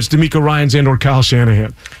deficiencies, whether it's DeMeco Ryans and or Kyle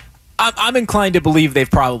Shanahan. I'm inclined to believe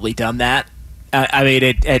they've probably done that. I mean,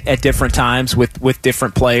 at different times with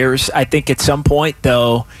different players. I think at some point,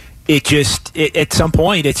 though, it's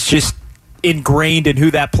just ingrained in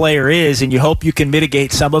who that player is, and you hope you can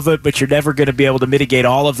mitigate some of it, but you're never going to be able to mitigate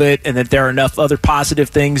all of it, and that there are enough other positive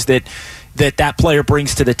things that player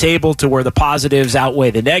brings to the table to where the positives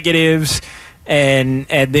outweigh the negatives. And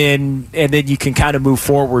then you can kind of move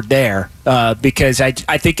forward there because I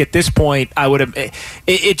think at this point I would have.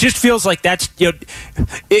 It just feels like that's,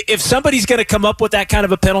 if somebody's going to come up with that kind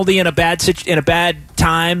of a penalty in a bad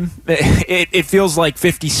time, it feels like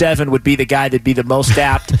 57 would be the guy that'd be the most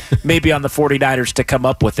apt, maybe on the 49ers, to come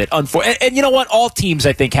up with it. And you know what? All teams,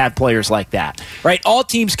 I think, have players like that, right? All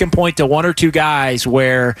teams can point to one or two guys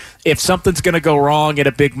where if something's going to go wrong at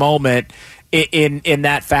a big moment, in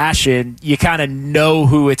that fashion, you kind of know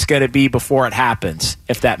who it's going to be before it happens,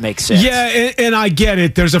 if that makes sense. Yeah, and I get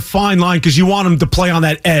it. There's a fine line because you want him to play on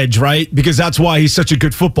that edge, right? Because that's why he's such a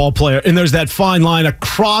good football player. And there's that fine line of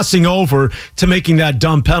crossing over to making that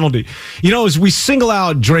dumb penalty. As we single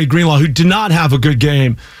out Dre Greenlaw, who did not have a good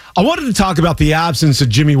game, I wanted to talk about the absence of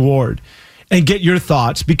Jimmy Ward and get your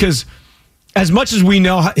thoughts, because as much as we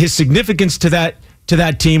know his significance to that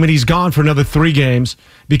team, and he's gone for another 3 games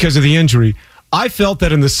because of the injury, I felt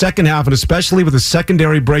that in the second half, and especially with the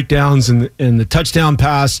secondary breakdowns and the touchdown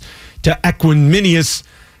pass to Equanimeous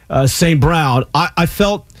St. Brown, I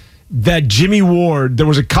felt that Jimmy Ward, there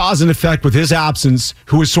was a cause and effect with his absence,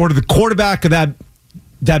 who was sort of the quarterback of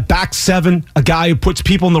that back seven, a guy who puts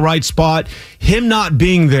people in the right spot. Him not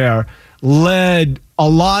being there led a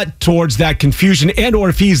lot towards that confusion, and or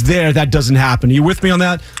if he's there, that doesn't happen. Are you with me on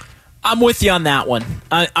that? I'm with you on that one.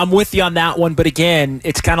 I'm with you on that one, but again,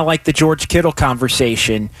 it's kind of like the George Kittle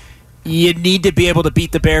conversation. You need to be able to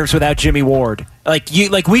beat the Bears without Jimmy Ward. Like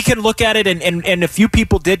we can look at it, and a few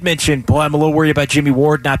people did mention, boy, I'm a little worried about Jimmy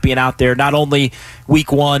Ward not being out there, not only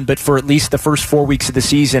week 1, but for at least the first 4 weeks of the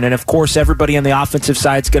season. And of course, everybody on the offensive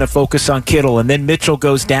side is going to focus on Kittle, and then Mitchell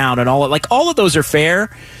goes down, and all of those are fair,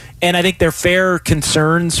 and I think they're fair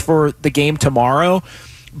concerns for the game tomorrow.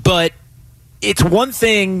 But it's one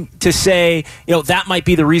thing to say, that might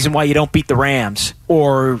be the reason why you don't beat the Rams,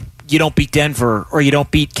 or you don't beat Denver, or you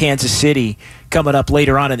don't beat Kansas City coming up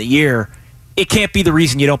later on in the year. It can't be the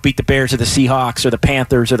reason you don't beat the Bears or the Seahawks or the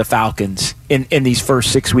Panthers or the Falcons in these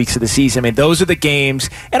first 6 weeks of the season. I mean, those are the games,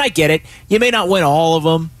 and I get it. You may not win all of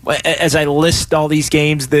them as I list all these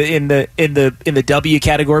games in the W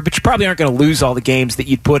category, but you probably aren't going to lose all the games that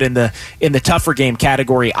you'd put in the tougher game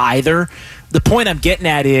category either. The point I'm getting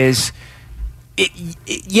at is,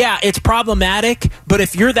 it's problematic, but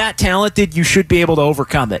if you're that talented, you should be able to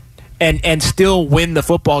overcome it and still win the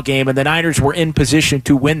football game. And the Niners were in position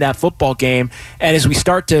to win that football game. And as we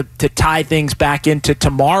start to tie things back into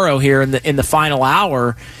tomorrow here in the final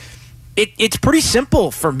hour, it's pretty simple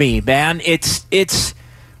for me, man. It's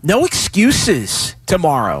no excuses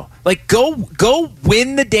tomorrow. Like, go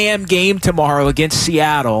win the damn game tomorrow against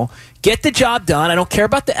Seattle. Get the job done. I don't care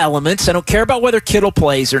about the elements. I don't care about whether Kittle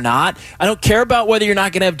plays or not. I don't care about whether you're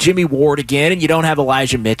not going to have Jimmy Ward again and you don't have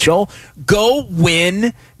Elijah Mitchell. Go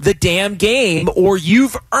win the damn game, or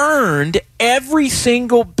you've earned every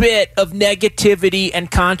single bit of negativity and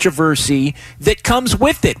controversy that comes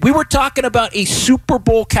with it. We were talking about a Super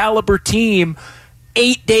Bowl caliber team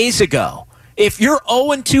 8 days ago. If you're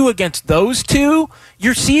 0-2 against those two,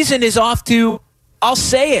 your season is off to, I'll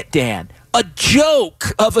say it, Dan, a joke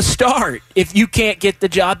of a start if you can't get the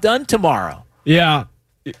job done tomorrow. Yeah,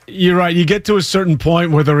 you're right. You get to a certain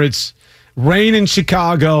point, whether it's rain in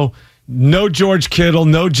Chicago, no George Kittle,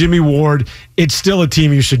 no Jimmy Ward, it's still a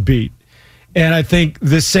team you should beat. And I think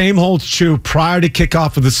the same holds true prior to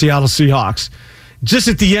kickoff of the Seattle Seahawks. Just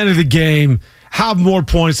at the end of the game, have more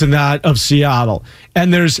points than that of Seattle.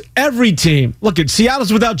 And there's every team. Look, at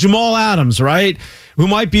Seattle's without Jamal Adams, right? Who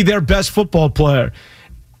might be their best football player.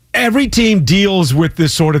 Every team deals with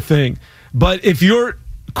this sort of thing. But if you're,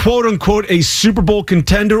 quote unquote, a Super Bowl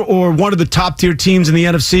contender or one of the top tier teams in the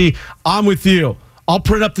NFC, I'm with you. I'll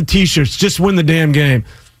print up the T-shirts. Just win the damn game.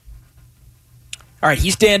 All right,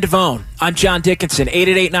 he's Dan Devone. I'm John Dickinson,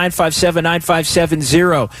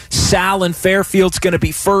 888-957-9570. Sal in Fairfield's going to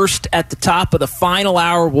be first at the top of the final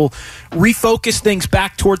hour. We'll refocus things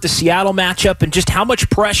back toward the Seattle matchup and just how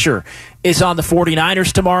much pressure is on the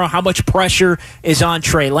 49ers tomorrow, how much pressure is on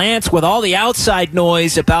Trey Lance with all the outside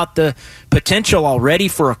noise about the potential already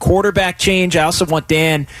for a quarterback change. I also want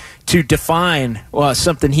Dan to define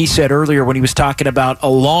something he said earlier when he was talking about a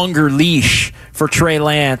longer leash for Trey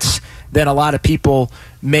Lance than a lot of people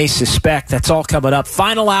may suspect. That's all coming up.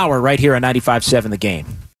 Final hour right here on 95.7 The Game.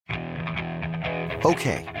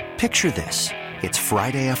 Okay, picture this. It's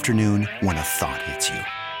Friday afternoon when a thought hits you.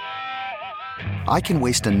 I can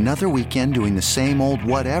waste another weekend doing the same old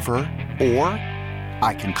whatever, or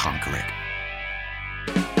I can conquer it.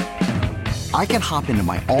 I can hop into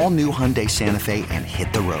my all-new Hyundai Santa Fe and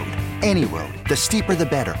hit the road. Any road. The steeper, the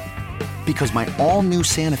better. Because my all-new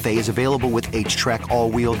Santa Fe is available with H-Track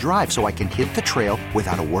all-wheel drive, so I can hit the trail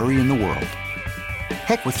without a worry in the world.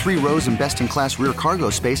 Heck, with 3 rows and best-in-class rear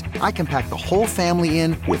cargo space, I can pack the whole family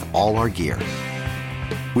in with all our gear.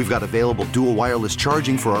 We've got available dual wireless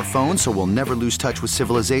charging for our phones, so we'll never lose touch with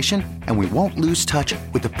civilization, and we won't lose touch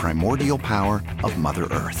with the primordial power of Mother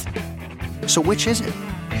Earth. So which is it?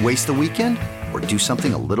 Waste the weekend or do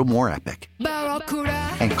something a little more epic?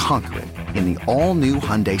 And conquer it in the all-new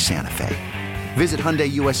Hyundai Santa Fe. Visit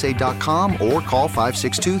HyundaiUSA.com or call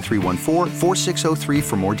 562-314-4603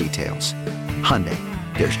 for more details. Hyundai,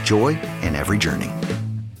 there's joy in every journey.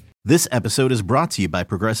 This episode is brought to you by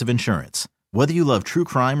Progressive Insurance. Whether you love true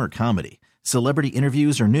crime or comedy, celebrity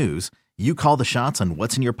interviews or news, you call the shots on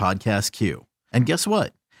what's in your podcast queue. And guess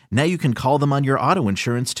what? Now you can call them on your auto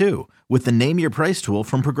insurance too with the Name Your Price tool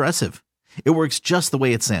from Progressive. It works just the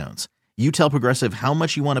way it sounds. You tell Progressive how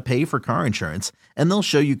much you want to pay for car insurance, and they'll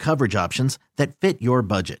show you coverage options that fit your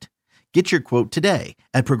budget. Get your quote today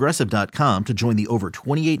at Progressive.com to join the over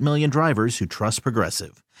 28 million drivers who trust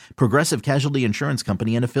Progressive. Progressive Casualty Insurance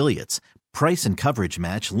Company and Affiliates. Price and coverage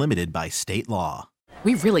match limited by state law.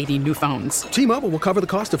 We really need new phones. T-Mobile will cover the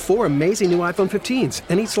cost of 4 amazing new iPhone 15s,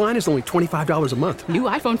 and each line is only $25 a month. New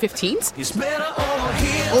iPhone 15s? It's better over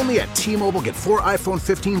here. Only at T-Mobile, get 4 iPhone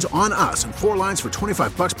 15s on us and 4 lines for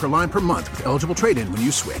 $25 per line per month with eligible trade-in when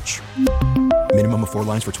you switch. Minimum of 4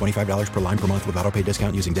 lines for $25 per line per month with autopay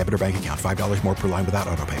discount using debit or bank account. $5 more per line without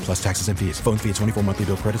autopay, plus taxes and fees. Phone fee at 24 monthly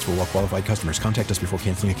bill credits for well-qualified customers. Contact us before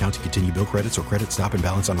canceling account to continue bill credits or credit stop and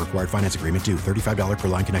balance on required finance agreement due. $35 per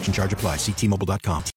line connection charge applies. See T-Mobile.com.